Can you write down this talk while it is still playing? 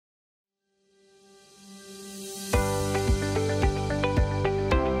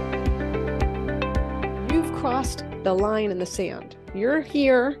the line in the sand. You're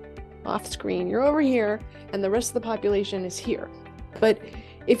here off screen, you're over here, and the rest of the population is here. But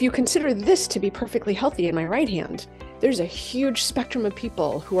if you consider this to be perfectly healthy in my right hand, there's a huge spectrum of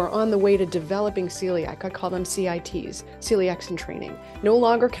people who are on the way to developing celiac. I call them CITs, celiacs in training. No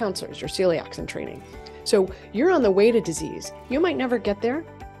longer counselors, you're celiacs in training. So you're on the way to disease. You might never get there,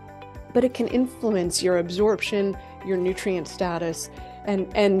 but it can influence your absorption, your nutrient status,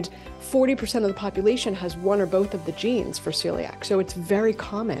 and 40% of the population has one or both of the genes for celiac. So it's very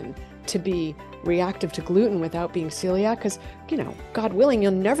common to be reactive to gluten without being celiac, because, God willing,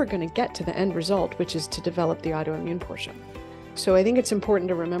 you're never going to get to the end result, which is to develop the autoimmune portion. So I think it's important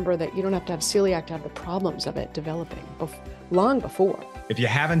to remember that you don't have to have celiac to have the problems of it developing long before. If you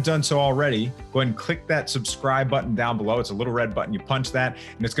haven't done so already, go ahead and click that subscribe button down below. It's a little red button. You punch that,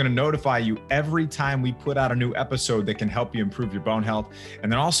 and it's going to notify you every time we put out a new episode that can help you improve your bone health.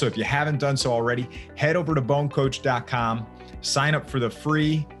 And then also, if you haven't done so already, head over to BoneCoach.com, sign up for the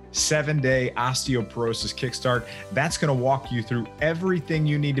free 7-day osteoporosis kickstart. That's going to walk you through everything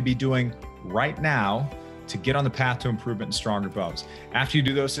you need to be doing right now to get on the path to improvement and stronger bones. After you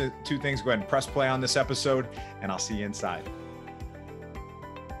do those two things, go ahead and press play on this episode, and I'll see you inside.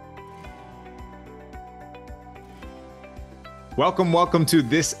 Welcome to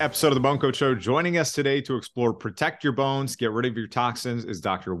this episode of the BoneCoach Show. Joining us today to explore protect your bones, get rid of your toxins is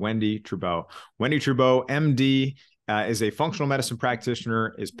Dr. Wendie Trubow. Wendie Trubow, MD, is a functional medicine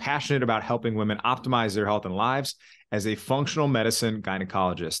practitioner, is passionate about helping women optimize their health and lives as a functional medicine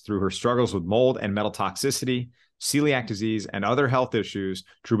gynecologist. Through her struggles with mold and metal toxicity, celiac disease, and other health issues,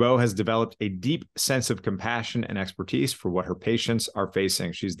 Trubow has developed a deep sense of compassion and expertise for what her patients are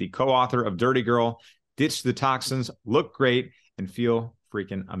facing. She's the co-author of Dirty Girl, Ditch the Toxins, Look Great, and Feel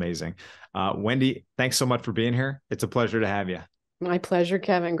Freaking Amazing. Wendie, thanks so much for being here. It's a pleasure to have you. My pleasure,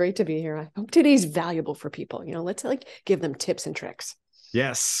 Kevin. Great to be here. I hope today's valuable for people. Let's give them tips and tricks.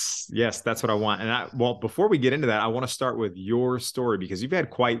 Yes, that's what I want. And before we get into that, I want to start with your story, because you've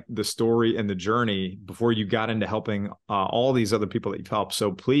had quite the story and the journey before you got into helping all these other people that you've helped.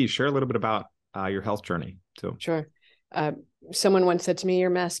 So please share a little bit about your health journey too. Sure. Someone once said to me,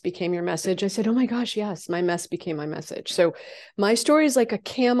 your mess became your message. I said, oh my gosh, yes, my mess became my message. So my story is like a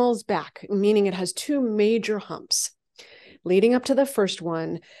camel's back, meaning it has two major humps. Leading up to the first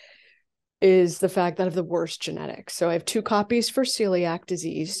one is the fact that I have the worst genetics. So I have 2 copies for celiac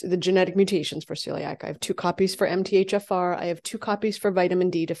disease, the genetic mutations for celiac. I have 2 copies for MTHFR. I have 2 copies for vitamin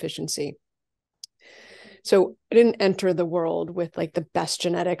D deficiency. So I didn't enter the world with the best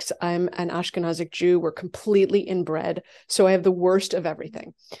genetics. I'm an Ashkenazic Jew. We're completely inbred. So I have the worst of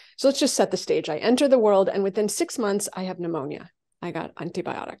everything. So let's just set the stage. I enter the world, and within 6 months, I have pneumonia. I got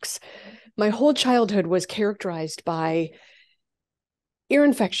antibiotics. My whole childhood was characterized by ear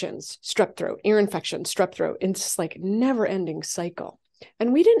infections, strep throat, ear infections, strep throat. It's this never ending cycle.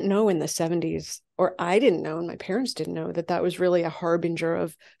 And we didn't know in the 70s, or I didn't know, and my parents didn't know, that was really a harbinger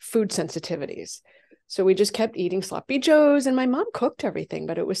of food sensitivities. So we just kept eating sloppy joes, and my mom cooked everything,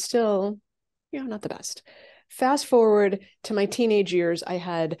 but it was still, not the best. Fast forward to my teenage years, I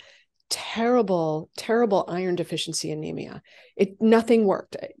had terrible iron deficiency anemia. Nothing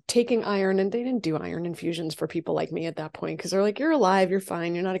worked. Taking iron, and they didn't do iron infusions for people like me at that point, because they're like, you're alive, you're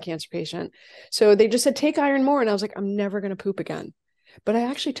fine, you're not a cancer patient. So they just said, take iron more. And I was like, I'm never going to poop again. But I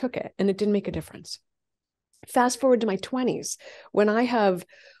actually took it, and it didn't make a difference. Fast forward to my 20s, when I have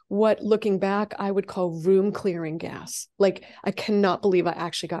what, looking back, I would call room clearing gas. I cannot believe I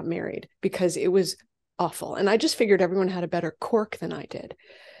actually got married, because it was awful. And I just figured everyone had a better cork than I did.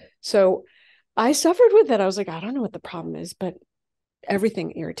 So I suffered with it. I was like, I don't know what the problem is, but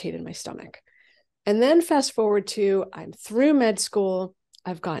everything irritated my stomach. And then fast forward to, I'm through med school.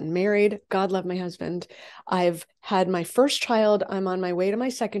 I've gotten married. God love my husband. I've had my first child. I'm on my way to my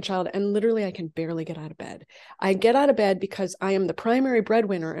second child. And literally I can barely get out of bed. I get out of bed because I am the primary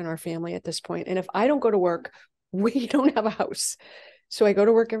breadwinner in our family at this point. And if I don't go to work, we don't have a house. So I go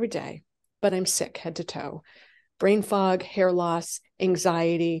to work every day, but I'm sick head to toe. Brain fog, hair loss,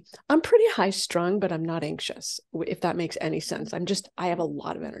 anxiety. I'm pretty high strung, but I'm not anxious, if that makes any sense. I have a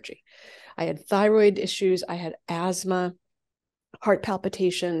lot of energy. I had thyroid issues. I had asthma, heart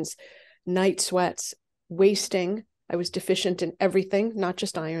palpitations, night sweats, wasting. I was deficient in everything, not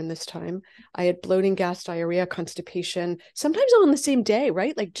just iron this time. I had bloating, gas, diarrhea, constipation, sometimes all on the same day,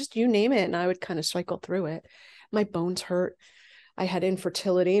 right? Just you name it, and I would kind of cycle through it. My bones hurt. I had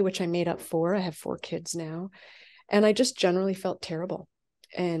infertility, which I made up for. I have 4 kids now. And I just generally felt terrible.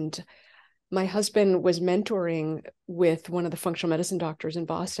 And my husband was mentoring with one of the functional medicine doctors in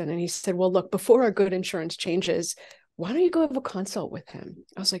Boston. And he said, well, look, before our good insurance changes, why don't you go have a consult with him?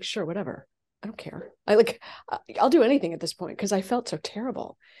 I was like, sure, whatever. I don't care. I'll do anything at this point because I felt so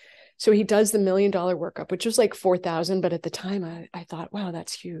terrible. So he does the $1 million workup, which was like 4,000. But at the time I thought, wow,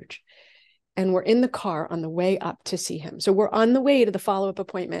 that's huge. And we're in the car on the way up to see him. So we're on the way to the follow-up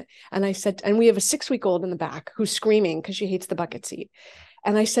appointment. And I said, and we have a 6-week-old in the back who's screaming because she hates the bucket seat.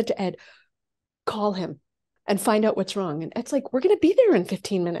 And I said to Ed, call him and find out what's wrong. And Ed's like, we're going to be there in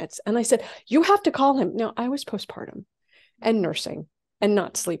 15 minutes. And I said, you have to call him. Now, I was postpartum and nursing and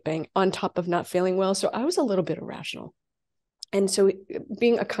not sleeping on top of not feeling well. So I was a little bit irrational. And so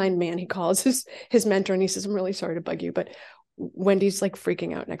being a kind man, he calls his mentor and he says, I'm really sorry to bug you, but Wendie's like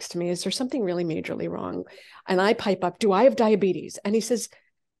freaking out next to me. Is there something really majorly wrong? And I pipe up, do I have diabetes? And he says,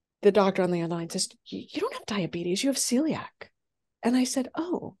 the doctor on the other line says, you don't have diabetes, you have celiac. And I said,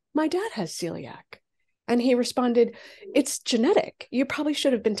 oh, my dad has celiac. And he responded, it's genetic. You probably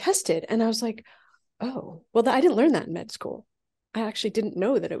should have been tested. And I was like, oh, well, I didn't learn that in med school. I actually didn't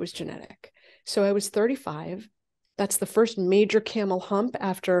know that it was genetic. So I was 35. That's the first major camel hump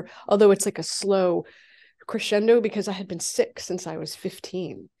after, although it's like a slow crescendo because I had been sick since I was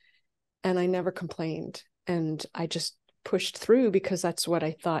 15 and I never complained. And I just pushed through because that's what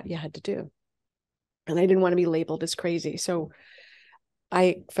I thought you had to do. And I didn't want to be labeled as crazy. So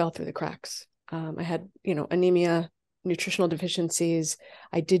I fell through the cracks. I had, anemia, nutritional deficiencies.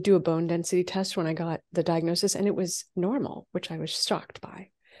 I did do a bone density test when I got the diagnosis and it was normal, which I was shocked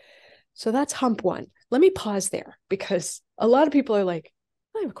by. So that's hump 1. Let me pause there because a lot of people are like,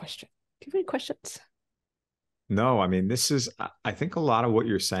 I have a question. Do you have any questions? No, I mean, I think a lot of what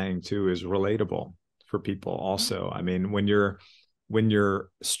you're saying too is relatable for people also. I mean, when you're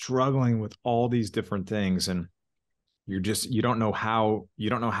struggling with all these different things and you don't know how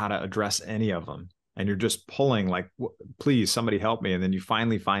to address any of them. And you're just pulling like, please, somebody help me. And then you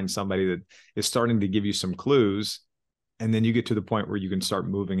finally find somebody that is starting to give you some clues. And then you get to the point where you can start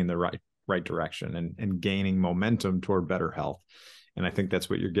moving in the right direction and gaining momentum toward better health. And I think that's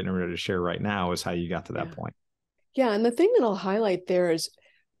what you're getting ready to share right now is how you got to that point. Yeah. And the thing that I'll highlight there is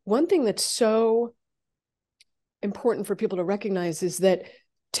one thing that's so important for people to recognize is that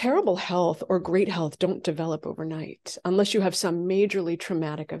terrible health or great health don't develop overnight unless you have some majorly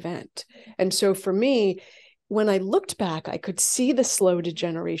traumatic event. And so for me, when I looked back, I could see the slow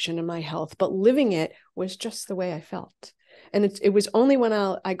degeneration in my health, but living it was just the way I felt. And it was only when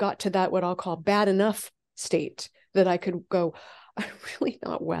I got to that, what I'll call bad enough state, that I could go, I'm really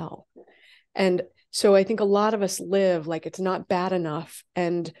not well. And so I think a lot of us live like it's not bad enough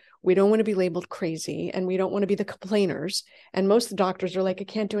and we don't want to be labeled crazy and we don't want to be the complainers. And most of the doctors are like, I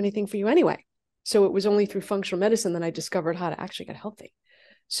can't do anything for you anyway. So it was only through functional medicine that I discovered how to actually get healthy.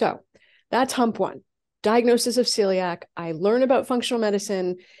 So that's hump 1, diagnosis of celiac. I learn about functional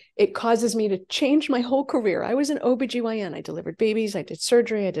medicine. It causes me to change my whole career. I was an OBGYN. I delivered babies. I did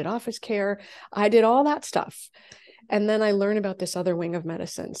surgery. I did office care. I did all that stuff. And then I learned about this other wing of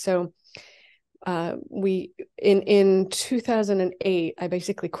medicine. So in 2008, I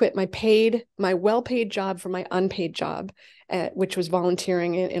basically quit my well-paid job for my unpaid job, which was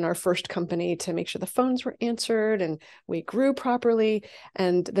volunteering in our first company to make sure the phones were answered and we grew properly.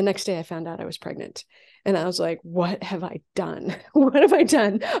 And the next day I found out I was pregnant. And I was like, what have I done? What have I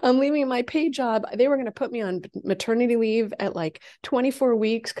done? I'm leaving my paid job. They were going to put me on maternity leave at like 24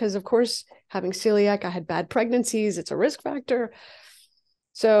 weeks. Cause of course, having celiac, I had bad pregnancies. It's a risk factor.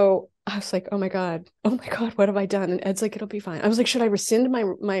 So I was like, oh my God, what have I done? And Ed's like, it'll be fine. I was like, should I rescind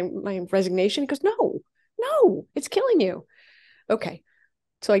my resignation? He goes, no, it's killing you. Okay.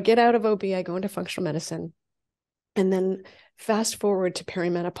 So I get out of OB, I go into functional medicine. And then fast forward to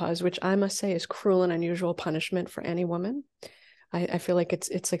perimenopause, which I must say is cruel and unusual punishment for any woman. I feel like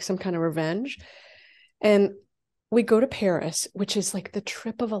it's like some kind of revenge. And we go to Paris, which is like the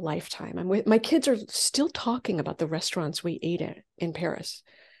trip of a lifetime. My kids are still talking about the restaurants we ate at in Paris.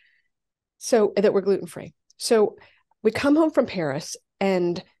 So that were gluten-free. So we come home from Paris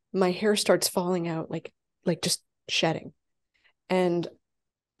and my hair starts falling out, like just shedding. And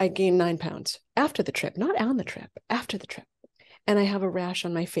I gained 9 pounds after the trip, not on the trip, after the trip. And I have a rash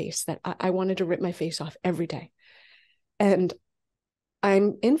on my face that I wanted to rip my face off every day. And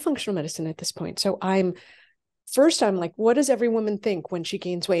I'm in functional medicine at this point. So I'm like, what does every woman think when she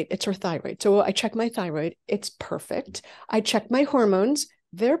gains weight? It's her thyroid. So I check my thyroid. It's perfect. I check my hormones.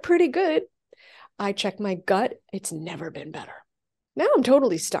 They're pretty good. I check my gut. It's never been better. Now I'm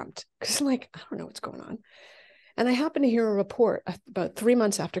totally stumped because I'm like, I don't know what's going on. And I happened to hear a report about 3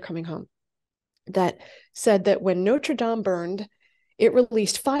 months after coming home that said that when Notre Dame burned, it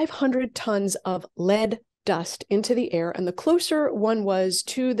released 500 tons of lead dust into the air. And the closer one was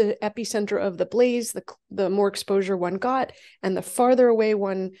to the epicenter of the blaze, the more exposure one got. And the farther away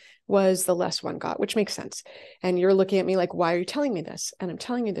one was, the less one got, which makes sense. And you're looking at me like, why are you telling me this? And I'm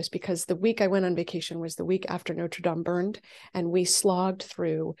telling you this because the week I went on vacation was the week after Notre Dame burned, and we slogged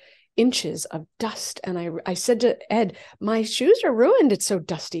through inches of dust. And I said to Ed, my shoes are ruined. It's so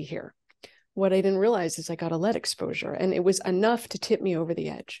dusty here. What I didn't realize is I got a lead exposure, and it was enough to tip me over the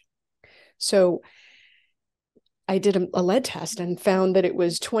edge. So I did a lead test and found that it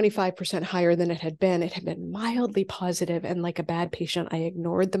was 25% higher than it had been. It had been mildly positive, and like a bad patient, I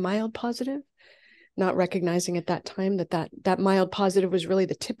ignored the mild positive, not recognizing at that time that mild positive was really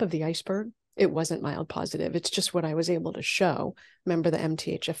the tip of the iceberg. It wasn't mild positive. It's just what I was able to show. Remember the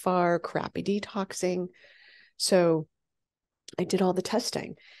MTHFR, crappy detoxing. So I did all the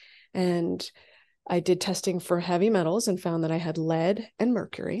testing, and I did testing for heavy metals and found that I had lead and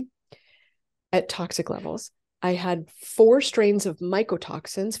mercury at toxic levels. I had 4 strains of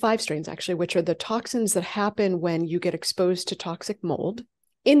mycotoxins, 5 strains actually, which are the toxins that happen when you get exposed to toxic mold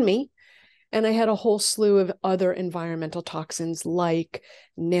in me. And I had a whole slew of other environmental toxins like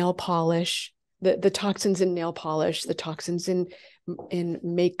nail polish, the toxins in nail polish, the toxins in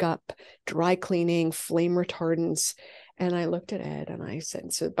makeup, dry cleaning, flame retardants. And I looked at Ed and I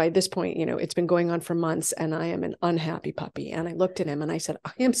said, so by this point, it's been going on for months and I am an unhappy puppy. And I looked at him and I said,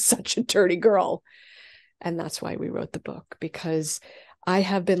 I am such a dirty girl. And that's why we wrote the book, because I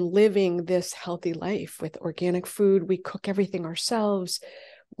have been living this healthy life with organic food. We cook everything ourselves.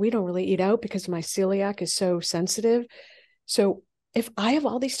 We don't really eat out because my celiac is so sensitive. So if I have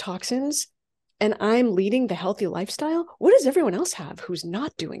all these toxins and I'm leading the healthy lifestyle, what does everyone else have who's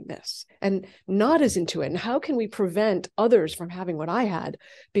not doing this and not as into it? And how can we prevent others from having what I had?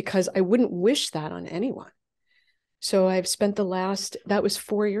 Because I wouldn't wish that on anyone. So I've spent that was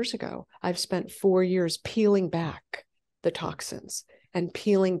 4 years ago. I've spent 4 years peeling back the toxins and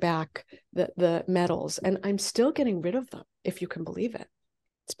peeling back the metals, and I'm still getting rid of them, if you can believe it.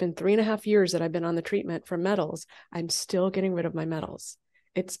 It's been 3.5 years that I've been on the treatment for metals. I'm still getting rid of my metals.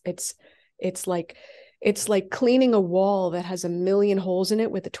 It's like cleaning a wall that has a million holes in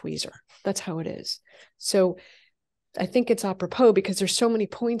it with a tweezer. That's how it is. So I think it's apropos because there's so many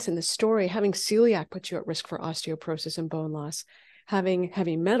points in the story. Having celiac puts you at risk for osteoporosis and bone loss. Having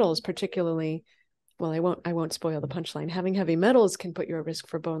heavy metals, particularly, well, I won't spoil the punchline. Having heavy metals can put you at risk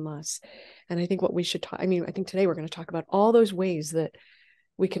for bone loss. And I think what we should talk, I think today we're going to talk about all those ways that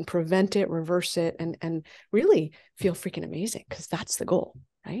we can prevent it, reverse it, and really feel freaking amazing, because that's the goal,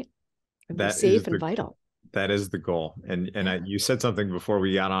 right? And be safe and vital. That is the goal. And you said something before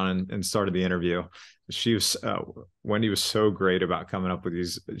we got on and started the interview. Wendie was so great about coming up with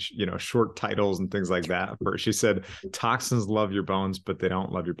these, short titles and things like that. She said, toxins love your bones, but they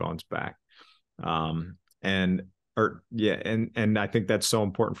don't love your bones back. And I think that's so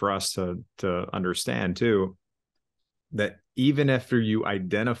important for us to understand too, that even after you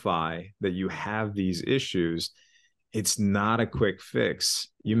identify that you have these issues, it's not a quick fix.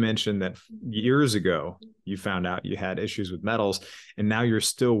 You mentioned that years ago, you found out you had issues with metals, and now you're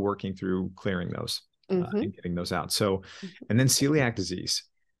still working through clearing those and getting those out. So, and then celiac disease.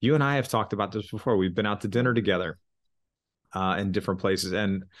 You and I have talked about this before. We've been out to dinner together in different places.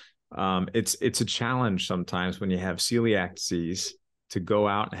 And it's a challenge sometimes when you have celiac disease to go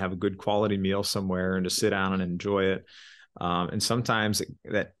out and have a good quality meal somewhere and to sit down and enjoy it. And sometimes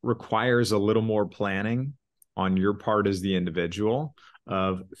that requires a little more planning on your part as the individual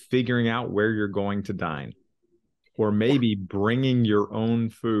of figuring out where you're going to dine, or maybe bringing your own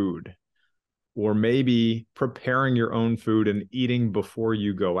food, or maybe preparing your own food and eating before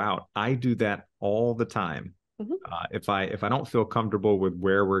you go out. I do that all the time. If I don't feel comfortable with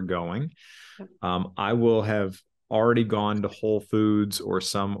where we're going, I will have already gone to Whole Foods or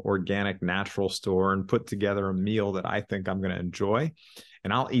some organic natural store and put together a meal that I think I'm going to enjoy,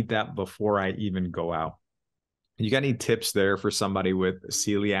 and I'll eat that before I even go out. You got any tips there for somebody with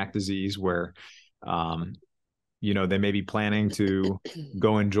celiac disease where, they may be planning to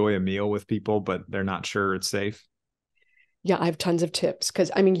go enjoy a meal with people, but they're not sure it's safe? Yeah, I have tons of tips, because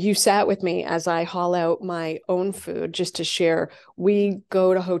you sat with me as I haul out my own food just to share. We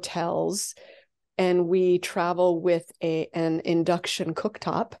go to hotels and we travel with an induction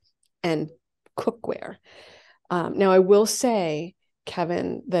cooktop and cookware. Now, I will say,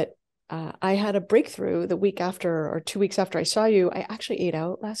 Kevin, that I had a breakthrough the week after, or 2 weeks after I saw you. I actually ate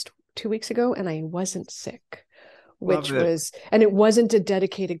out 2 weeks ago and I wasn't sick, and it wasn't a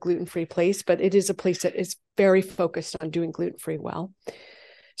dedicated gluten-free place, but it is a place that is very focused on doing gluten-free well.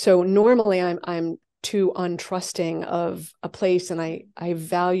 So normally I'm too untrusting of a place. And I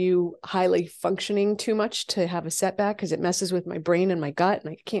value highly functioning too much to have a setback because it messes with my brain and my gut, and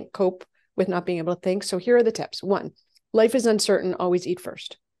I can't cope with not being able to think. So here are the tips. 1, life is uncertain. Always eat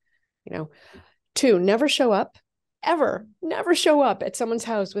first. 2, never show up, ever, never show up at someone's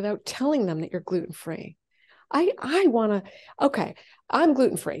house without telling them that you're gluten-free. I want to, okay, I'm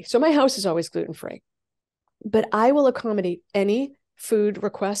gluten-free. So my house is always gluten-free, but I will accommodate any food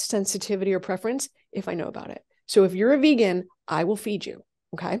request, sensitivity, or preference if I know about it. So if you're a vegan, I will feed you.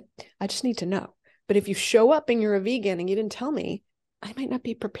 Okay. I just need to know. But if you show up and you're a vegan and you didn't tell me, I might not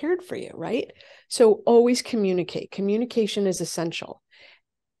be prepared for you. Right. So always communicate. Communication is essential.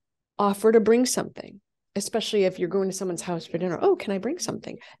 Offer to bring something, especially if you're going to someone's house for dinner. Oh, can I bring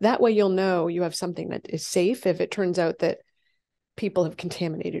something? That way you'll know you have something that is safe if it turns out that people have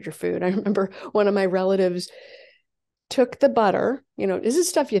contaminated your food. I remember one of my relatives took the butter, this is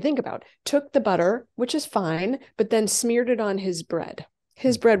stuff you think about, took the butter, which is fine, but then smeared it on his bread.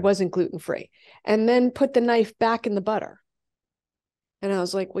 His bread wasn't gluten-free, and then put the knife back in the butter. And I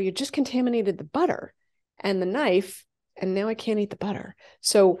was like, well, you just contaminated the butter and the knife, and now I can't eat the butter.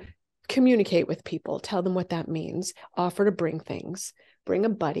 So communicate with people, tell them what that means, offer to bring things, bring a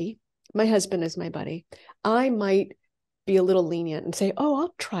buddy. My husband is my buddy. I might be a little lenient and say, oh,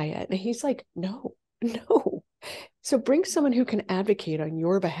 I'll try it. And he's like, no. So bring someone who can advocate on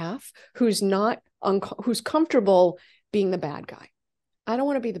your behalf, who's comfortable being the bad guy. I don't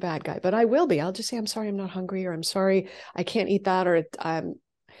want to be the bad guy, but I will be. I'll just say, I'm sorry, I'm not hungry, or I'm sorry, I can't eat that, or I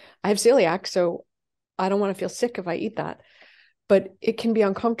have celiac, so I don't want to feel sick if I eat that. But it can be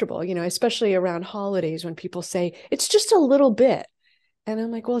uncomfortable, especially around holidays when people say, it's just a little bit. And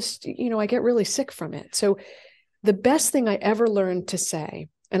I'm like, well, I get really sick from it. So the best thing I ever learned to say,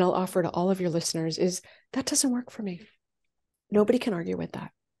 and I'll offer to all of your listeners, is that doesn't work for me. Nobody can argue with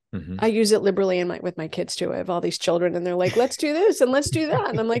that. Mm-hmm. I use it liberally with my kids too. I have all these children and they're like, let's do this and let's do that.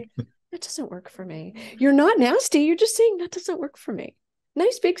 And I'm like, that doesn't work for me. You're not nasty. You're just saying that doesn't work for me.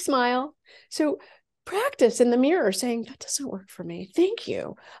 Nice big smile. So practice in the mirror saying that doesn't work for me. Thank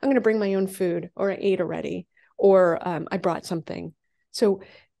you. I'm going to bring my own food, or I ate already, or I brought something. So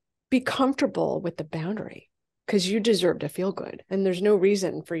be comfortable with the boundary, because you deserve to feel good. And there's no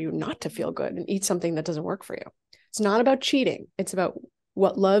reason for you not to feel good and eat something that doesn't work for you. It's not about cheating. It's about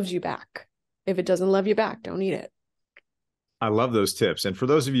what loves you back. If it doesn't love you back, don't eat it. I love those tips. And for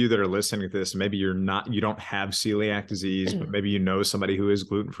those of you that are listening to this, maybe you don't have celiac disease, but maybe you know somebody who is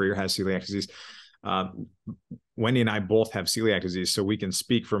gluten-free or has celiac disease. Wendie and I both have celiac disease, so we can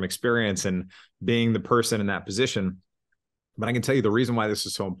speak from experience and being the person in that position. But I can tell you the reason why this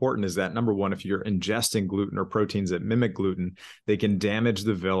is so important is that, number one, if you're ingesting gluten or proteins that mimic gluten, they can damage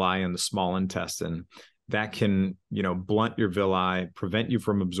the villi and the small intestine. That can, blunt your villi, prevent you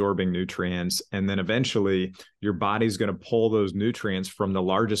from absorbing nutrients. And then eventually your body's going to pull those nutrients from the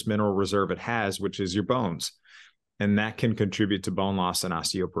largest mineral reserve it has, which is your bones. And that can contribute to bone loss and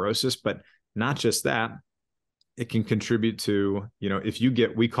osteoporosis. But not just that, it can contribute to, if you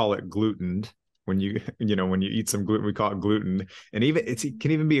get, we call it glutened. When you eat some gluten, we call it gluten. And it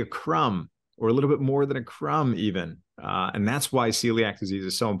can even be a crumb or a little bit more than a crumb even. And that's why celiac disease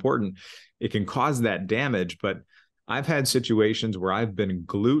is so important. It can cause that damage, but I've had situations where I've been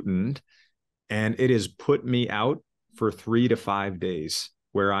glutened and it has put me out for 3 to 5 days,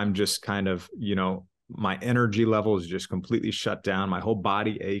 where I'm just kind of, my energy level is just completely shut down. My whole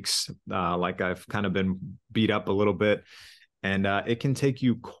body aches, like I've kind of been beat up a little bit. And it can take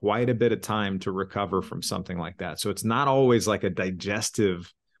you quite a bit of time to recover from something like that. So it's not always like a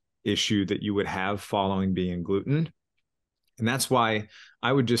digestive issue that you would have following being gluten. And that's why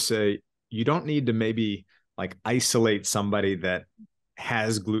I would just say, you don't need to maybe like isolate somebody that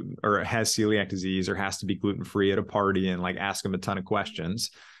has gluten or has celiac disease or has to be gluten-free at a party and like ask them a ton of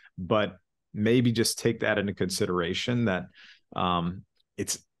questions, but maybe just take that into consideration that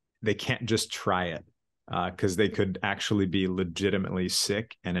they can't just try it. Because they could actually be legitimately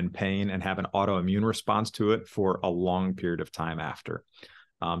sick and in pain and have an autoimmune response to it for a long period of time after.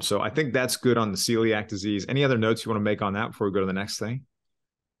 So I think that's good on the celiac disease. Any other notes you want to make on that before we go to the next thing?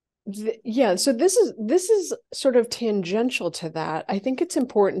 Yeah. So this is sort of tangential to that. I think it's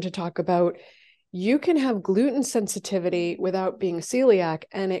important to talk about, you can have gluten sensitivity without being celiac,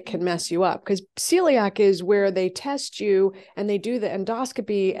 and it can mess you up, because celiac is where they test you and they do the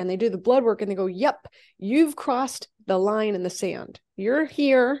endoscopy and they do the blood work and they go, yep, you've crossed the line in the sand. You're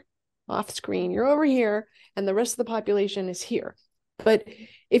here off screen, you're over here, and the rest of the population is here. But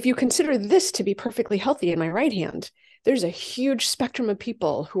if you consider this to be perfectly healthy in my right hand, there's a huge spectrum of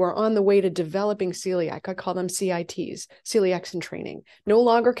people who are on the way to developing celiac. I call them CITs, celiacs in training. No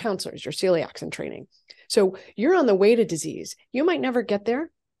longer counselors, you're celiacs in training. So you're on the way to disease. You might never get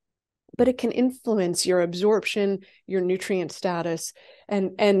there, but it can influence your absorption, your nutrient status.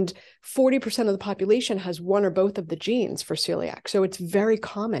 And 40% of the population has one or both of the genes for celiac. So it's very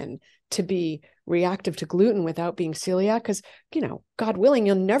common to be reactive to gluten without being celiac, because, God willing,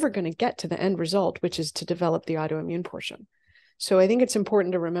 you're never going to get to the end result, which is to develop the autoimmune portion. So I think it's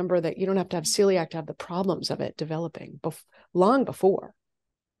important to remember that you don't have to have celiac to have the problems of it developing long before.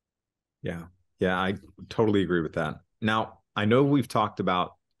 Yeah. Yeah, I totally agree with that. Now, I know we've talked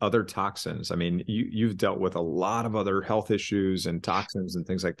about other toxins. I mean, you've dealt with a lot of other health issues and toxins and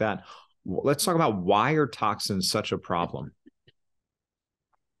things like that. Let's talk about, why are toxins such a problem?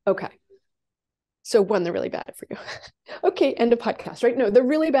 Okay. So one, they're really bad for you. Okay, end of podcast, right? No, they're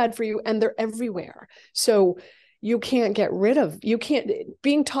really bad for you and they're everywhere. So you can't get rid of,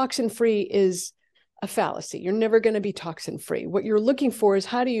 being toxin free is a fallacy. You're never going to be toxin free. What you're looking for is,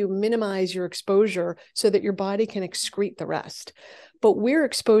 how do you minimize your exposure so that your body can excrete the rest? But we're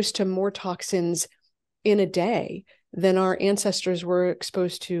exposed to more toxins in a day than our ancestors were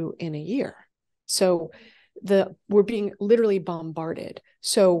exposed to in a year. So we're being literally bombarded.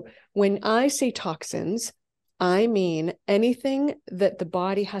 So when I say toxins, I mean anything that the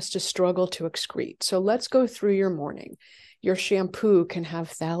body has to struggle to excrete. So let's go through your morning. Your shampoo can have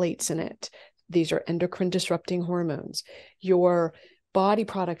phthalates in it. These are endocrine disrupting hormones. Your body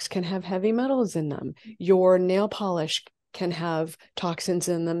products can have heavy metals in them. Your nail polish can have toxins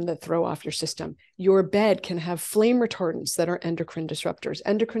in them that throw off your system. Your bed can have flame retardants that are endocrine disruptors.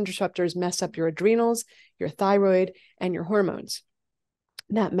 Endocrine disruptors mess up your adrenals, your thyroid, and your hormones.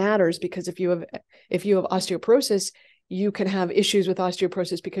 That matters because if you have osteoporosis, you can have issues with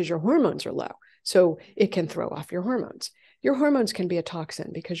osteoporosis because your hormones are low. So it can throw off your hormones. Your hormones can be a toxin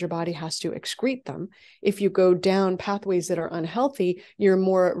because your body has to excrete them. If you go down pathways that are unhealthy, you're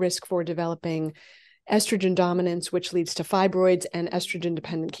more at risk for developing estrogen dominance, which leads to fibroids and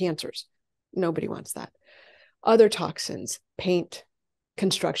estrogen-dependent cancers. Nobody wants that. Other toxins, paint,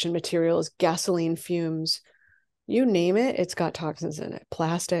 construction materials, gasoline fumes, you name it, it's got toxins in it.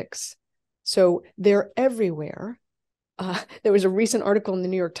 Plastics. So they're everywhere. There was a recent article in the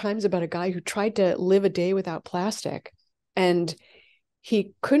New York Times about a guy who tried to live a day without plastic, and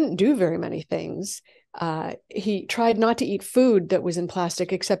he couldn't do very many things. He tried not to eat food that was in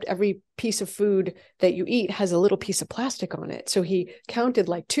plastic, except every piece of food that you eat has a little piece of plastic on it. So he counted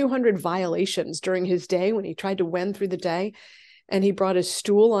like 200 violations during his day when he tried to wend through the day. And he brought his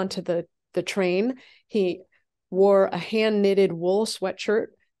stool onto the train. He wore a hand-knitted wool sweater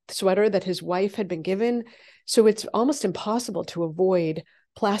that his wife had been given. So it's almost impossible to avoid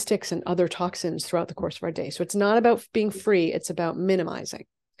plastics and other toxins throughout the course of our day. So it's not about being free, it's about minimizing.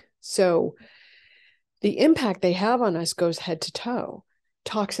 So the impact they have on us goes head to toe.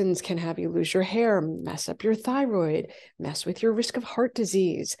 Toxins can have you lose your hair, mess up your thyroid, mess with your risk of heart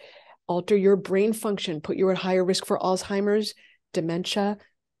disease, alter your brain function, put you at higher risk for Alzheimer's, dementia,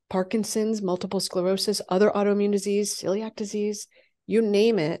 Parkinson's, multiple sclerosis, other autoimmune disease, celiac disease, you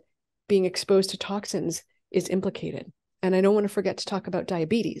name it, being exposed to toxins is implicated. And I don't want to forget to talk about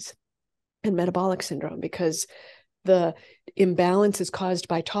diabetes and metabolic syndrome, because the imbalances caused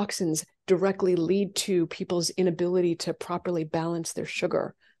by toxins directly lead to people's inability to properly balance their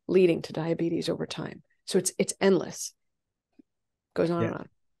sugar, leading to diabetes over time. So it's endless. Goes on and on.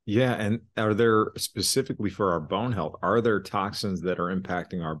 Yeah. And are there, specifically for our bone health, are there toxins that are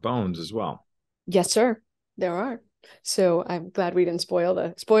impacting our bones as well? Yes, sir. There are. So I'm glad we didn't spoil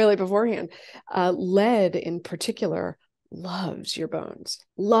it beforehand. Lead in particular loves your bones,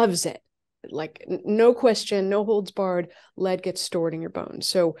 loves it. Like no question, no holds barred, lead gets stored in your bones.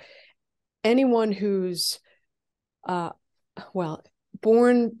 So anyone who's,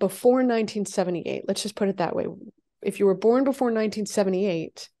 born before 1978, let's just put it that way. If you were born before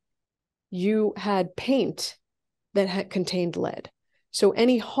 1978, you had paint that had contained lead. So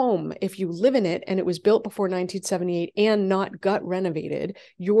any home, if you live in it and it was built before 1978 and not gut renovated,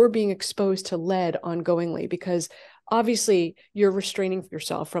 you're being exposed to lead ongoingly, because obviously you're restraining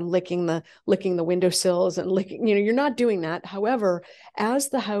yourself from licking the windowsills and licking, you're not doing that. However, as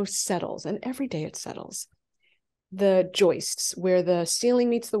the house settles, and every day it settles, the joists where the ceiling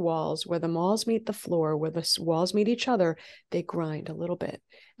meets the walls, where the walls meet the floor, where the walls meet each other, they grind a little bit.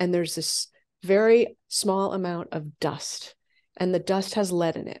 And there's this very small amount of dust, and the dust has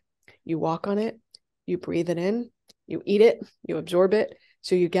lead in it. You walk on it, you breathe it in, you eat it, you absorb it.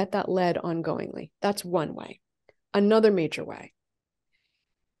 So you get that lead ongoingly. That's one way. Another major way,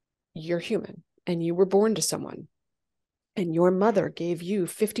 you're human and you were born to someone, and your mother gave you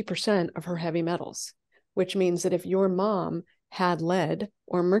 50% of her heavy metals, which means that if your mom had lead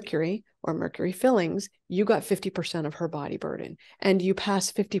or mercury fillings, you got 50% of her body burden. And you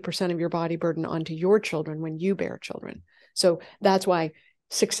pass 50% of your body burden onto your children when you bear children. So that's why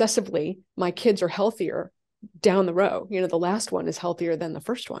successively my kids are healthier down the row. You know, the last one is healthier than the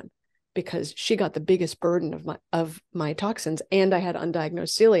first one because she got the biggest burden of my toxins, and I had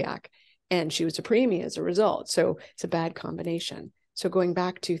undiagnosed celiac, and she was a preemie as a result. So it's a bad combination. So going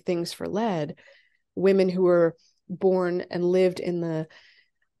back to things for lead, women who were born and lived in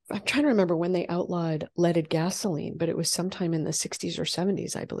I'm trying to remember when they outlawed leaded gasoline, but it was sometime in the 60s or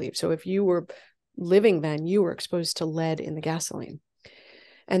 70s, I believe. So if you were living then, you were exposed to lead in the gasoline.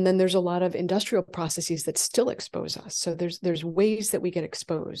 And then there's a lot of industrial processes that still expose us. So there's ways that we get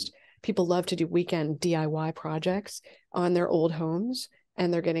exposed. People love to do weekend DIY projects on their old homes,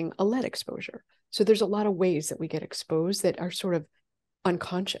 and they're getting a lead exposure. So there's a lot of ways that we get exposed that are sort of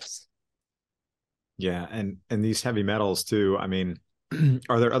unconscious. Yeah. And these heavy metals too. I mean,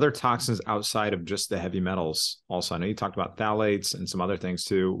 are there other toxins outside of just the heavy metals also? I know you talked about phthalates and some other things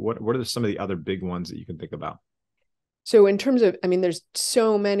too. What are some of the other big ones that you can think about? So in terms of, I mean, there's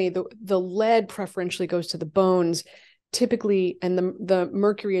so many. The lead preferentially goes to the bones typically, and the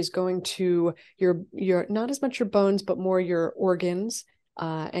mercury is going to your not as much your bones, but more your organs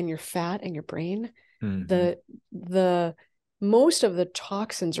and your fat and your brain. Mm-hmm. The most of the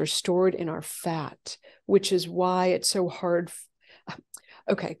toxins are stored in our fat, which is why it's so hard.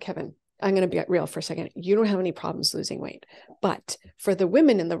 Okay, Kevin, I'm going to be real for a second. You don't have any problems losing weight, but for the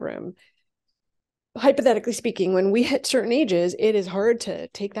women in the room, hypothetically speaking, when we hit certain ages, it is hard to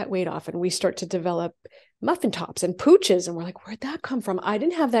take that weight off, and we start to develop muffin tops and pooches. And we're like, where'd that come from? I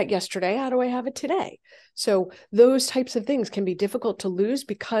didn't have that yesterday. How do I have it today? So those types of things can be difficult to lose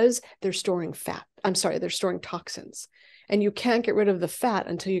because they're storing fat. I'm sorry, they're storing toxins. And you can't get rid of the fat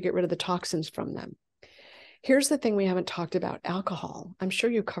until you get rid of the toxins from them. Here's the thing we haven't talked about: alcohol. I'm sure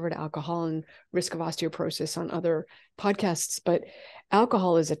you covered alcohol and risk of osteoporosis on other podcasts, but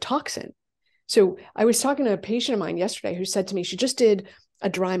alcohol is a toxin. So I was talking to a patient of mine yesterday who said to me, she just did a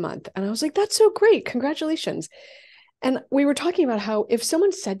dry month. And I was like, that's so great. Congratulations. And we were talking about how if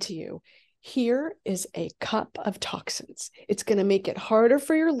someone said to you, here is a cup of toxins, it's going to make it harder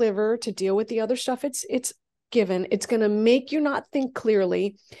for your liver to deal with the other stuff it's given. It's going to make you not think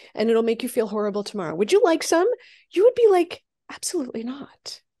clearly, and it'll make you feel horrible tomorrow. Would you like some? You would be like, absolutely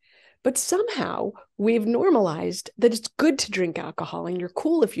not. But somehow we've normalized that it's good to drink alcohol and you're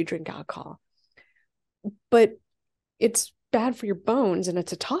cool if you drink alcohol. But it's bad for your bones, and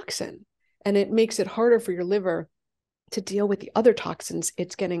it's a toxin, and it makes it harder for your liver to deal with the other toxins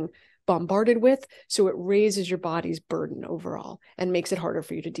it's getting bombarded with. So it raises your body's burden overall and makes it harder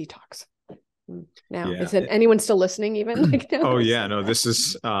for you to detox. Now, yeah. Is anyone still listening even? Oh yeah, no, this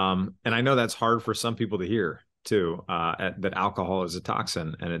is, and I know that's hard for some people to hear too, that alcohol is a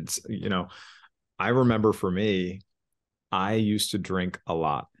toxin. And it's, you know, I remember for me, I used to drink a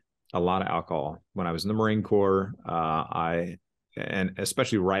lot of alcohol when I was in the Marine Corps. And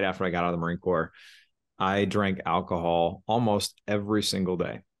especially right after I got out of the Marine Corps, I drank alcohol almost every single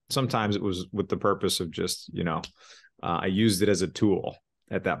day. Sometimes it was with the purpose of just, you know, I used it as a tool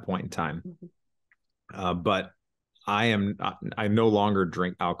at that point in time. But I no longer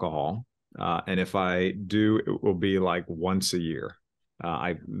drink alcohol. And if I do, it will be like once a year.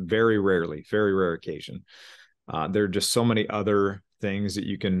 I very rare occasion. There are just so many other things that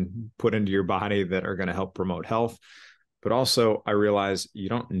you can put into your body that are going to help promote health. But also I realize you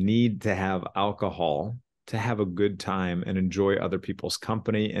don't need to have alcohol to have a good time and enjoy other people's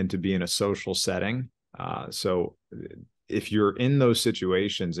company and to be in a social setting. So if you're in those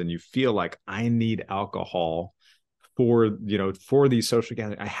situations and you feel like I need alcohol for these social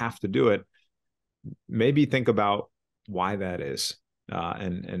gatherings, I have to do it, maybe think about why that is.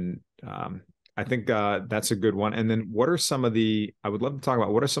 I think that's a good one. And then I would love to talk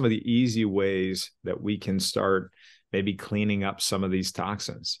about what are some of the easy ways that we can start maybe cleaning up some of these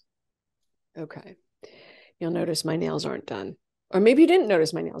toxins. Okay. You'll notice my nails aren't done. Or maybe you didn't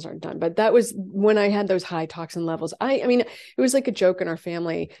notice my nails aren't done, but that was when I had those high toxin levels. I mean, it was like a joke in our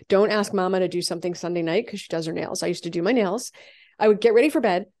family. Don't ask mama to do something Sunday night because she does her nails. I used to do my nails. I would get ready for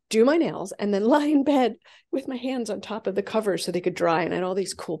bed, do my nails, and then lie in bed with my hands on top of the covers so they could dry. And I had all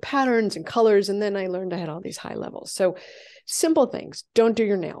these cool patterns and colors. And then I learned I had all these high levels. So simple things. Don't do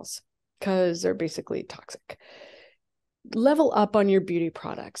your nails because they're basically toxic. Level up on your beauty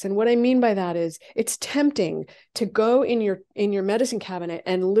products. And what I mean by that is it's tempting to go in your medicine cabinet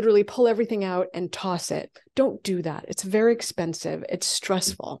and literally pull everything out and toss it. Don't do that. It's very expensive. It's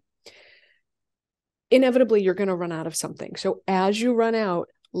stressful. Inevitably, you're going to run out of something. So as you run out,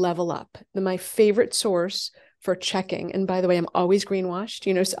 level up. My favorite source for checking. And by the way, I'm always greenwashed,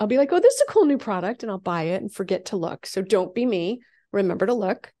 you know, so I'll be like, oh, this is a cool new product, and I'll buy it and forget to look. So don't be me. Remember to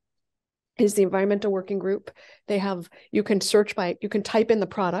look. Is the environmental working group. They have, you can search by, you can type in the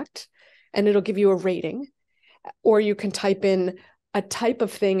product and it'll give you a rating, or you can type in a type of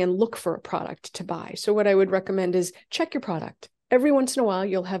thing and look for a product to buy. So what I would recommend is check your product. Every once in a while,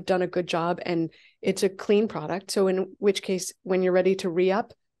 you'll have done a good job and it's a clean product. So in which case, when you're ready to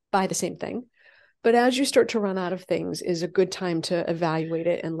re-up, buy the same thing. But as you start to run out of things is a good time to evaluate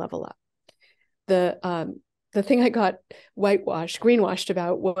it and level up. The thing I got greenwashed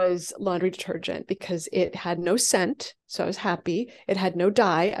about was laundry detergent, because it had no scent. So I was happy. It had no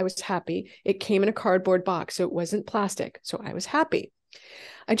dye. I was happy. It came in a cardboard box, so it wasn't plastic. So I was happy.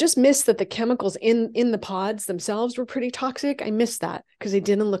 I just missed that the chemicals in the pods themselves were pretty toxic. I missed that because I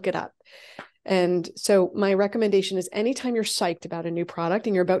didn't look it up. And so my recommendation is anytime you're psyched about a new product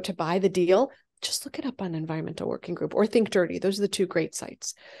and you're about to buy the deal, just look it up on Environmental Working Group or Think Dirty. Those are the two great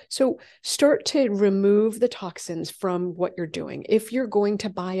sites. So start to remove the toxins from what you're doing. If you're going to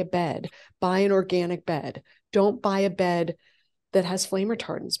buy a bed, buy an organic bed. Don't buy a bed that has flame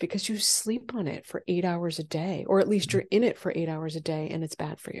retardants, because you sleep on it for 8 hours a day, or at least you're in it for 8 hours a day, and it's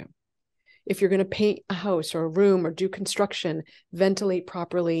bad for you. If you're going to paint a house or a room or do construction, ventilate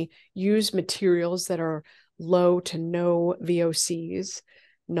properly, use materials that are low to no VOCs,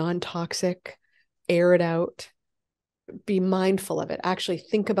 non-toxic, air it out, be mindful of it. Actually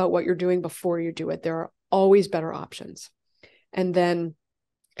think about what you're doing before you do it. There are always better options. And then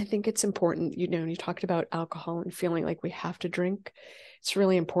I think it's important, you know, you talked about alcohol and feeling like we have to drink. It's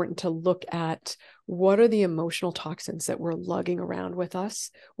really important to look at what are the emotional toxins that we're lugging around with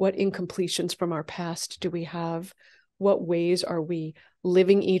us? What incompletions from our past do we have? What ways are we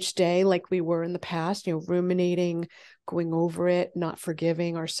living each day like we were in the past, you know, ruminating, going over it, not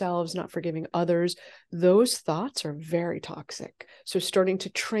forgiving ourselves, not forgiving others? Those thoughts are very toxic. So starting to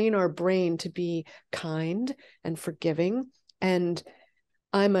train our brain to be kind and forgiving. And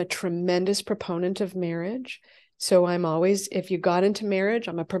I'm a tremendous proponent of marriage. So I'm always, if you got into marriage,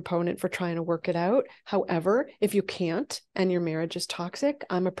 I'm a proponent for trying to work it out. However, if you can't and your marriage is toxic,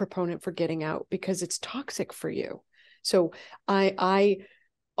 I'm a proponent for getting out, because it's toxic for you. So I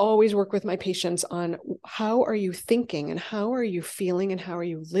always work with my patients on how are you thinking and how are you feeling and how are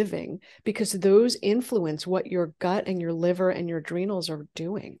you living, because those influence what your gut and your liver and your adrenals are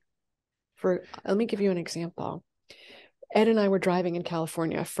doing. Let me give you an example. Ed and I were driving in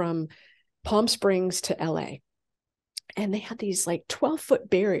California from Palm Springs to LA. And they had these like 12-foot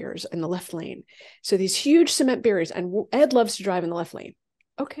barriers in the left lane. So these huge cement barriers. And Ed loves to drive in the left lane.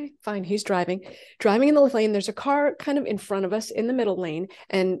 Okay, fine. He's driving in the left lane. There's a car kind of in front of us in the middle lane.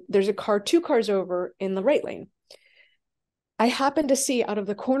 And there's a car 2 cars over in the right lane. I happened to see out of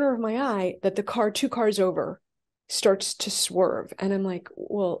the corner of my eye that the car 2 cars over starts to swerve. And I'm like,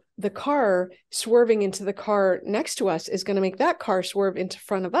 well, the car swerving into the car next to us is going to make that car swerve into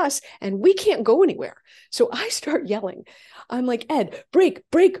front of us, and we can't go anywhere. So I start yelling. I'm like, Ed, brake,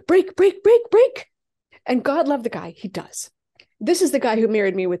 brake, brake, brake, brake, brake. And God love the guy. He does. This is the guy who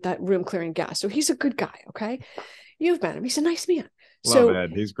married me with that room clearing gas. So he's a good guy. Okay. You've met him. He's a nice man. Love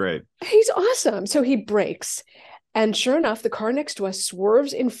Ed. He's great. He's awesome. So he brakes. And sure enough, the car next to us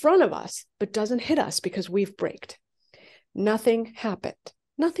swerves in front of us, but doesn't hit us because we've braked. Nothing happened.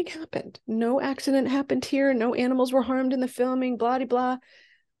 Nothing happened. No accident happened here. No animals were harmed in the filming, blah, blah, blah.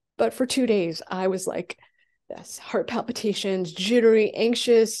 But for 2 days, I was like, this, heart palpitations, jittery,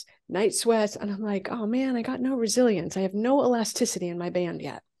 anxious, night sweats. And I'm like, oh man, I got no resilience. I have no elasticity in my band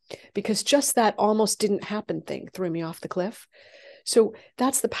yet, because just that almost didn't happen thing threw me off the cliff. So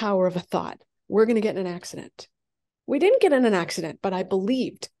that's the power of a thought. We're going to get in an accident. We didn't get in an accident, but I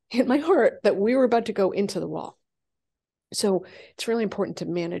believed in my heart that we were about to go into the wall. So it's really important to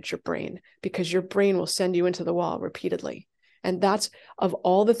manage your brain, because your brain will send you into the wall repeatedly. And that's, of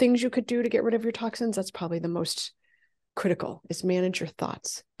all the things you could do to get rid of your toxins, that's probably the most critical, is manage your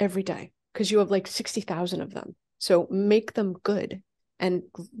thoughts every day, because you have like 60,000 of them. So make them good and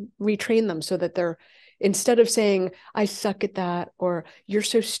retrain them so that they're, instead of saying, I suck at that, or you're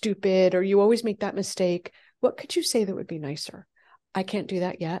so stupid, or you always make that mistake, what could you say that would be nicer? I can't do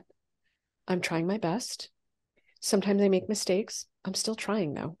that yet. I'm trying my best. Sometimes I make mistakes. I'm still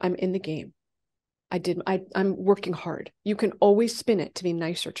trying though. I'm in the game. I'm working hard. You can always spin it to be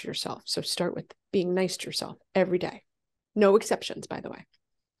nicer to yourself. So start with being nice to yourself every day. No exceptions, by the way.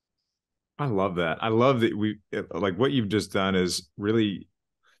 I love that. I love that like what you've just done is really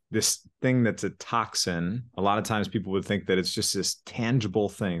this thing that's a toxin, a lot of times people would think that it's just this tangible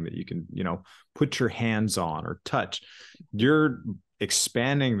thing that you can, put your hands on or touch. You're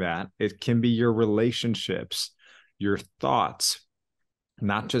expanding that. It can be your relationships, your thoughts,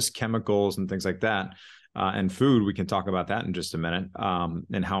 not just chemicals and things like that. And food, we can talk about that in just a minute,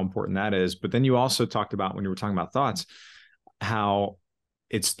 and how important that is. But then you also talked about, when you were talking about thoughts, how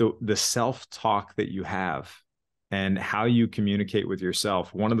it's the self-talk that you have and how you communicate with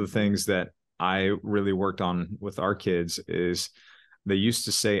yourself. One of the things that I really worked on with our kids is they used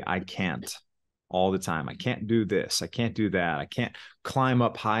to say, I can't, all the time. I can't do this. I can't do that. I can't climb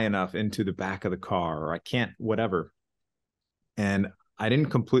up high enough into the back of the car, or I can't whatever. And I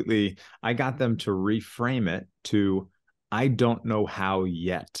got them to reframe it to, I don't know how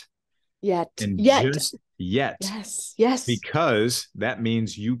yet. And just yet. Yes. Yes. Because that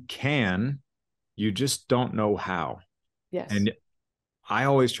means you just don't know how. Yes. And I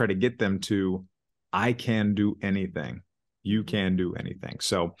always try to get them to, I can do anything. You can do anything.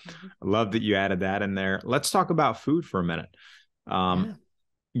 So I love that you added that in there. Let's talk about food for a minute.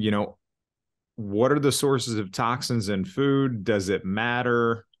 What are the sources of toxins in food? Does it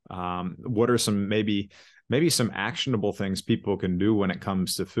matter? What are some, maybe some actionable things people can do when it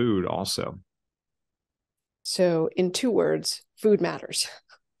comes to food also? So in 2 words, food matters.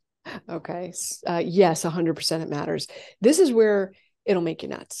 Okay. Yes, 100% it matters. This is where it'll make you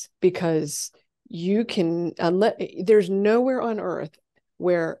nuts, because there's nowhere on earth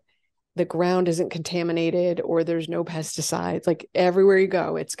where the ground isn't contaminated or there's no pesticides. Like everywhere you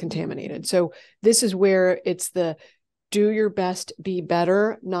go, it's contaminated. So this is where it's the do your best, be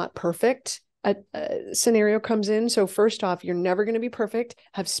better, not perfect scenario comes in. So first off, you're never going to be perfect.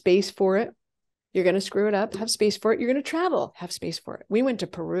 Have space for it. You're going to screw it up. Have space for it. You're going to travel. Have space for it. We went to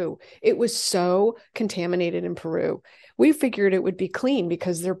Peru. It was so contaminated in Peru. We figured it would be clean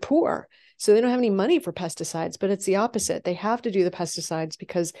because they're poor. So they don't have any money for pesticides, but it's the opposite. They have to do the pesticides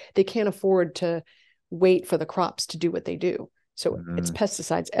because they can't afford to wait for the crops to do what they do. So it's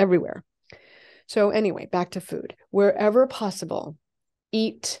pesticides everywhere. So anyway, back to food. Wherever possible,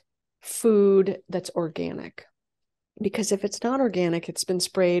 eat food that's organic. Because if it's not organic, it's been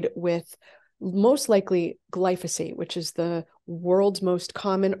sprayed with most likely glyphosate, which is the world's most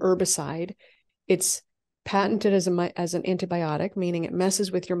common herbicide. It's patented as an antibiotic, meaning it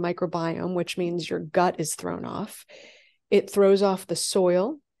messes with your microbiome, which means your gut is thrown off. It throws off the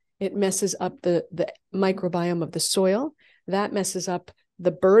soil. It messes up the microbiome of the soil. That messes up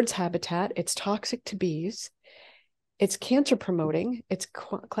the bird's habitat. It's toxic to bees. It's cancer promoting. It's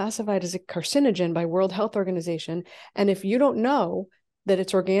classified as a carcinogen by World Health Organization. And if you don't know that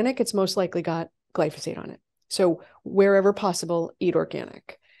it's organic, it's most likely got glyphosate on it. So wherever possible, eat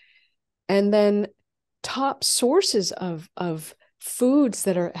organic. And then top sources of foods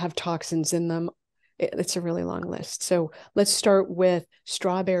that have toxins in them, it's a really long list. So let's start with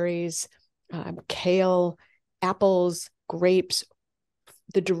strawberries, kale, apples, grapes,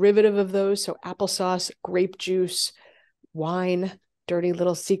 the derivative of those. So applesauce, grape juice, wine, dirty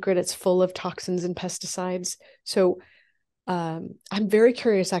little secret. It's full of toxins and pesticides. So I'm very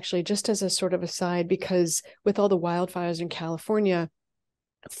curious, actually, just as a sort of aside, because with all the wildfires in California,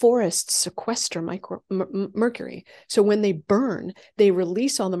 forests sequester mercury. So when they burn, they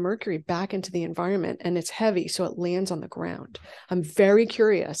release all the mercury back into the environment, and it's heavy, so it lands on the ground. I'm very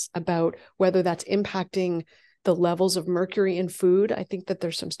curious about whether that's impacting the levels of mercury in food. I think that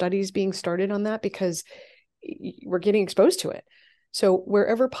there's some studies being started on that because we're getting exposed to it. So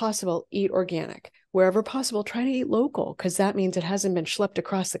wherever possible, eat organic. Wherever possible, try to eat local, because that means it hasn't been schlepped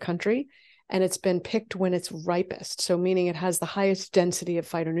across the country and it's been picked when it's ripest. So meaning it has the highest density of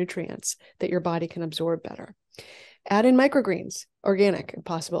phytonutrients that your body can absorb better. Add in microgreens, organic if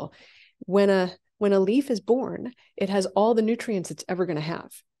possible. When a leaf is born, it has all the nutrients it's ever going to have.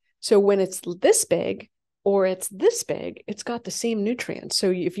 So when it's this big or it's this big, it's got the same nutrients.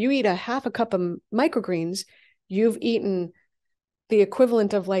 So if you eat a half a cup of microgreens, you've eaten the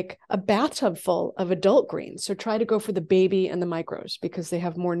equivalent of like a bathtub full of adult greens. So try to go for the baby and the micros because they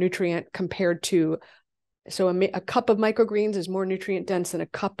have more nutrient compared to, so a cup of microgreens is more nutrient dense than a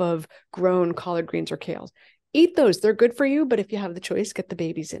cup of grown collard greens or kales. Eat those. They're good for you, but if you have the choice, get the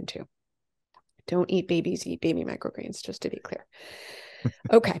babies in too. Don't eat babies, eat baby microgreens, just to be clear.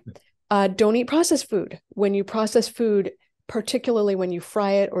 Okay. Don't eat processed food. When you process food, particularly when you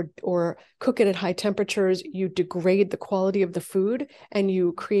fry it or cook it at high temperatures, you degrade the quality of the food and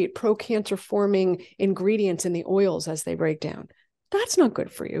you create pro-cancer forming ingredients in the oils as they break down. That's not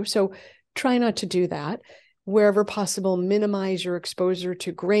good for you. So try not to do that. Wherever possible, minimize your exposure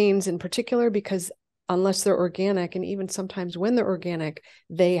to grains in particular, because unless they're organic. And even sometimes when they're organic,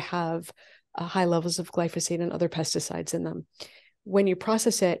 they have high levels of glyphosate and other pesticides in them. When you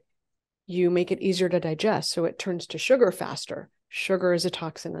process it, you make it easier to digest. So it turns to sugar faster. Sugar is a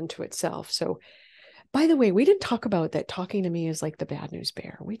toxin unto itself. So, by the way, we didn't talk about that. Talking to me is like the bad news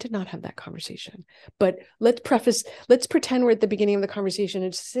bear. We did not have that conversation. But let's pretend we're at the beginning of the conversation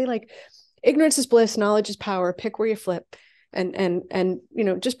and just say, like, ignorance is bliss, knowledge is power. Pick where you flip, and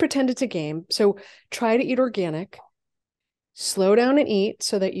just pretend it's a game. So try to eat organic. Slow down and eat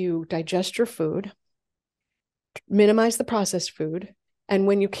so that you digest your food. Minimize the processed food. And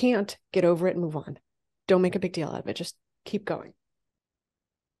when you can't, get over it and move on. Don't make a big deal out of it. Just keep going.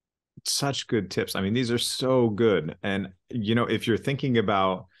 Such good tips. I mean, these are so good. And, if you're thinking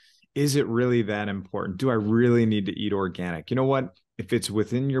about, is it really that important? Do I really need to eat organic? You know what? If it's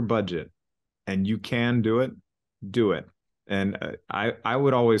within your budget and you can do it, do it. And I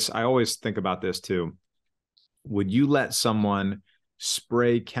always think about this too. Would you let someone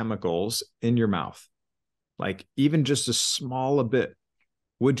spray chemicals in your mouth? Like even just a small bit,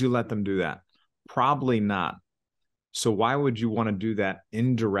 would you let them do that? Probably not. So why would you want to do that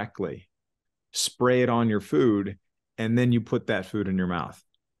indirectly? Spray it on your food, and then you put that food in your mouth.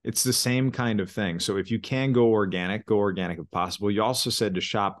 It's the same kind of thing. So if you can go organic if possible. You also said to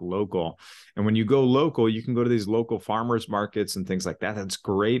shop local. And when you go local, you can go to these local farmers markets and things like that. That's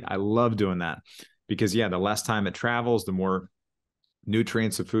great. I love doing that because, the less time it travels, the more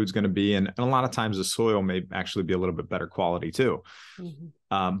nutrients the food's going to be. And a lot of times the soil may actually be a little bit better quality too.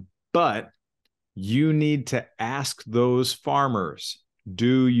 Mm-hmm. But you need to ask those farmers,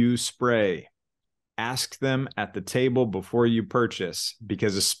 do you spray? Ask them at the table before you purchase,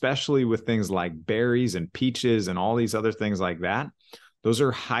 because especially with things like berries and peaches and all these other things like that, those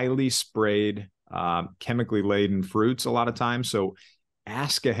are highly sprayed, chemically laden fruits a lot of times. So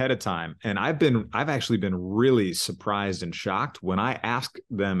ask ahead of time. And I've actually been really surprised and shocked when I ask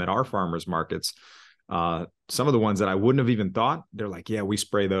them at our farmers markets. Some of the ones that I wouldn't have even thought, they're like, yeah, we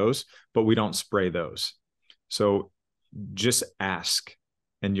spray those, but we don't spray those. So just ask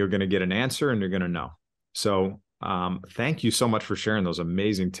and you're going to get an answer and you're going to know. So thank you so much for sharing those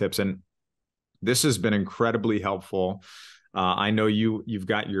amazing tips. And this has been incredibly helpful. I know you've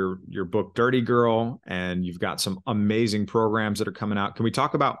got your book, Dirty Girl, and you've got some amazing programs that are coming out. Can we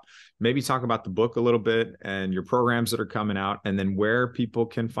talk about the book a little bit and your programs that are coming out, and then where people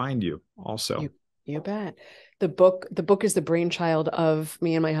can find you also? You bet. The book is the brainchild of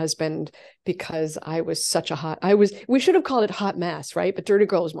me and my husband, because I was we should have called it Hot Mess, right? But Dirty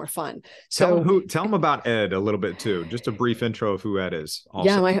Girl is more fun. So tell them about Ed a little bit too. Just a brief intro of who Ed is. Also.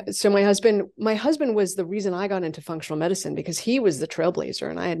 Yeah. My husband was the reason I got into functional medicine, because he was the trailblazer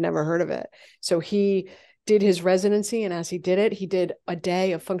and I had never heard of it. So he did his residency, and as he did it, he did a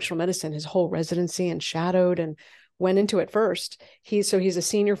day of functional medicine, his whole residency, and shadowed and went into it first. He's a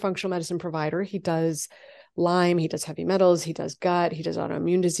senior functional medicine provider. He does Lyme, he does heavy metals, he does gut, he does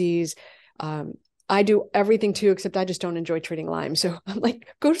autoimmune disease. I do everything too, except I just don't enjoy treating Lyme. So I'm like,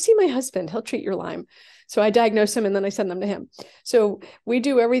 go to see my husband, he'll treat your Lyme. So I diagnose him and then I send them to him. So we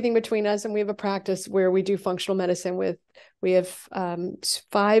do everything between us, and we have a practice where we do functional medicine we have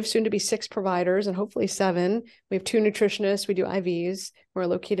 5, soon to be 6 providers, and hopefully 7. We have 2 nutritionists. We do IVs. We're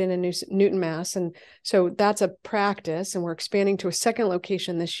located in Newton, Mass. And so that's a practice, and we're expanding to a second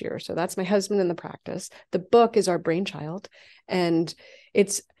location this year. So that's my husband in the practice. The book is our brainchild, and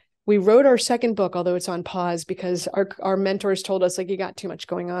we wrote our second book, although it's on pause because our mentors told us, like, you got too much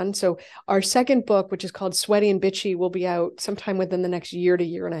going on. So our second book, which is called Sweaty and Bitchy, will be out sometime within the next year to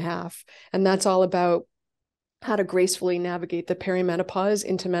year and a half. And that's all about how to gracefully navigate the perimenopause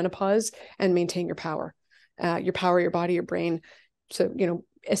into menopause and maintain your power, your body, your brain. So,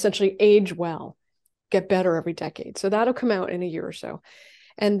 essentially age well, get better every decade. So that'll come out in a year or so.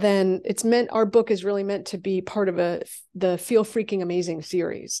 And then our book is really meant to be part of the Feel Freaking Amazing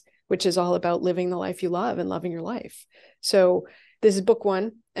series, which is all about living the life you love and loving your life. So this is book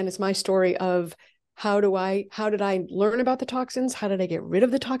 1, and it's my story of how did I learn about the toxins? How did I get rid of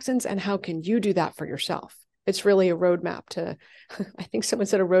the toxins? And how can you do that for yourself? It's really a roadmap to, I think someone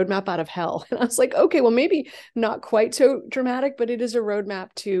said, a roadmap out of hell. And I was like, okay, well, maybe not quite so dramatic, but it is a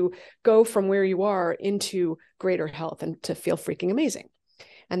roadmap to go from where you are into greater health and to feel freaking amazing.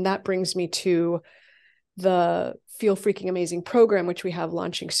 And that brings me to the Feel Freaking Amazing program, which we have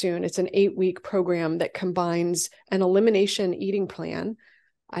launching soon. It's an 8-week program that combines an elimination eating plan.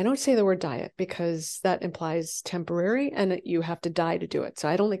 I don't say the word diet because that implies temporary and you have to die to do it. So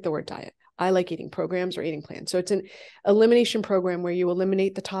I don't like the word diet. I like eating programs or eating plans. So it's an elimination program where you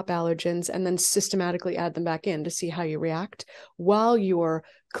eliminate the top allergens and then systematically add them back in to see how you react while you're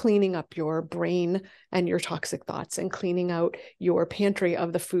cleaning up your brain and your toxic thoughts and cleaning out your pantry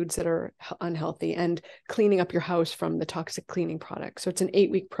of the foods that are unhealthy and cleaning up your house from the toxic cleaning products. So it's an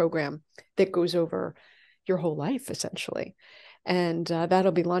 8-week program that goes over your whole life, essentially. And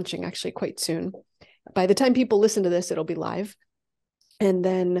that'll be launching actually quite soon. By the time people listen to this, it'll be live. And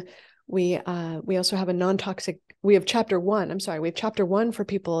then we also have a non-toxic, we have chapter 1. We have chapter 1 for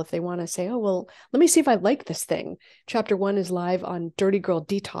people if they want to say, oh, well, let me see if I like this thing. Chapter 1 is live on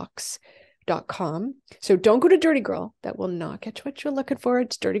dirtygirldetox.com. So don't go to Dirty Girl. That will not get you what you're looking for.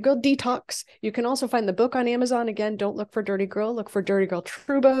 It's Dirty Girl Detox. You can also find the book on Amazon. Again, don't look for Dirty Girl. Look for Dirty Girl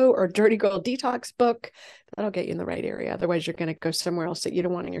Trubow or Dirty Girl Detox book. That'll get you in the right area. Otherwise, you're going to go somewhere else that you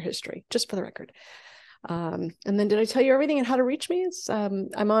don't want in your history, just for the record. And then did I tell you everything and how to reach me? It's,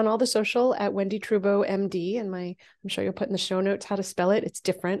 I'm on all the social at Wendie Trubow, MD, and I'm sure you'll put in the show notes how to spell it. It's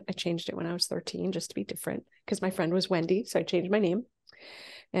different. I changed it when I was 13 just to be different because my friend was Wendy. So I changed my name.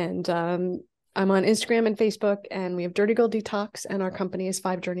 And I'm on Instagram and Facebook, and we have Dirty Girl Detox, and our company is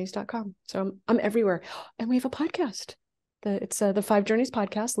 5journeys.com. So I'm everywhere. And we have a podcast. It's the 5 Journeys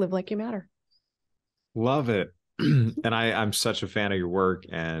podcast, Live Like You Matter. Love it. And I'm such a fan of your work,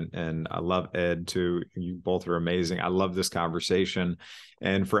 and I love Ed too. You both are amazing. I love this conversation.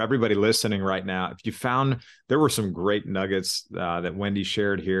 And for everybody listening right now, if you found there were some great nuggets that Wendie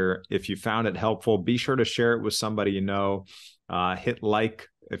shared here, if you found it helpful, be sure to share it with somebody you know. Hit like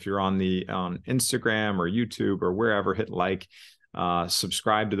if you're on Instagram or YouTube or wherever. Hit like,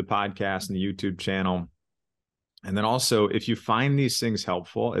 subscribe to the podcast and the YouTube channel. And then also, if you find these things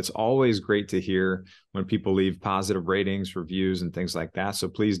helpful, it's always great to hear when people leave positive ratings, reviews, and things like that. So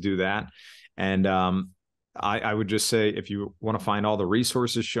please do that. And I would just say, if you want to find all the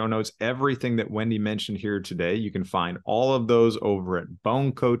resources, show notes, everything that Wendie mentioned here today, you can find all of those over at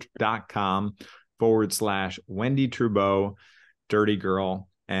bonecoach.com/Wendie Trubow, Dirty Girl.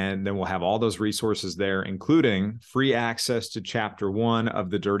 And then we'll have all those resources there, including free access to chapter 1 of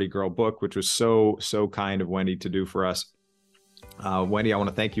the Dirty Girl book, which was so kind of Wendie to do for us. Wendie, I want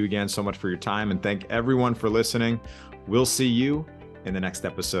to thank you again so much for your time, and thank everyone for listening. We'll see you in the next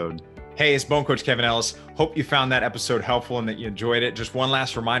episode. Hey, it's Bone Coach Kevin Ellis. Hope you found that episode helpful and that you enjoyed it. Just one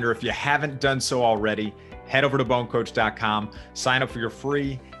last reminder, if you haven't done so already, head over to bonecoach.com, sign up for your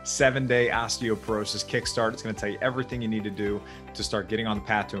free 7-day osteoporosis kickstart. It's going to tell you everything you need to do to start getting on the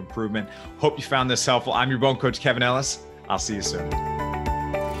path to improvement. Hope you found this helpful. I'm your Bone Coach, Kevin Ellis. I'll see you soon.